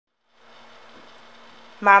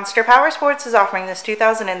Monster Powersports is offering this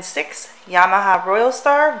 2006 Yamaha Royal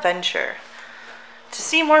Star Venture. To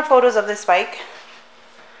see more photos of this bike,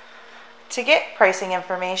 to get pricing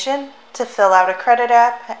information, to fill out a credit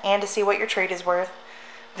app, and to see what your trade is worth,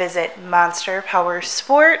 visit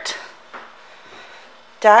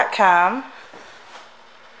monsterpowersport.com.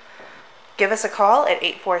 Give us a call at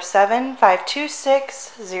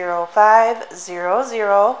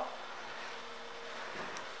 847-526-0500.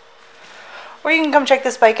 Or you can come check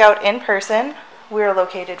this bike out in person. We are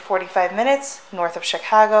located 45 minutes north of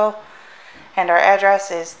Chicago, and our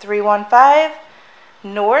address is 315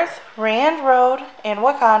 North Rand Road in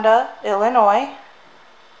Wauconda, Illinois.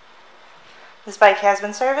 This bike has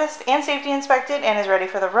been serviced and safety inspected and is ready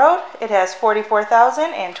for the road. It has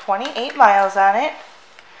 44,028 miles on it.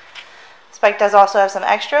 This bike does also have some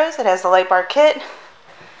extras. It has the light bar kit, it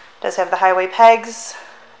does have the highway pegs,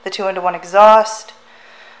 the 2-in-1 exhaust,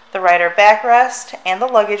 the rider backrest, and the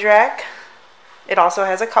luggage rack. It also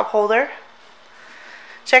has a cup holder.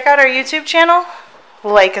 Check out our YouTube channel,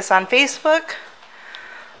 like us on Facebook,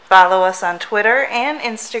 follow us on Twitter and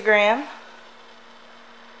Instagram.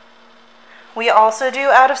 We also do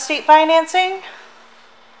out-of-state financing,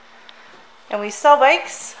 and we sell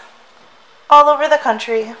bikes all over the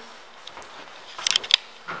country.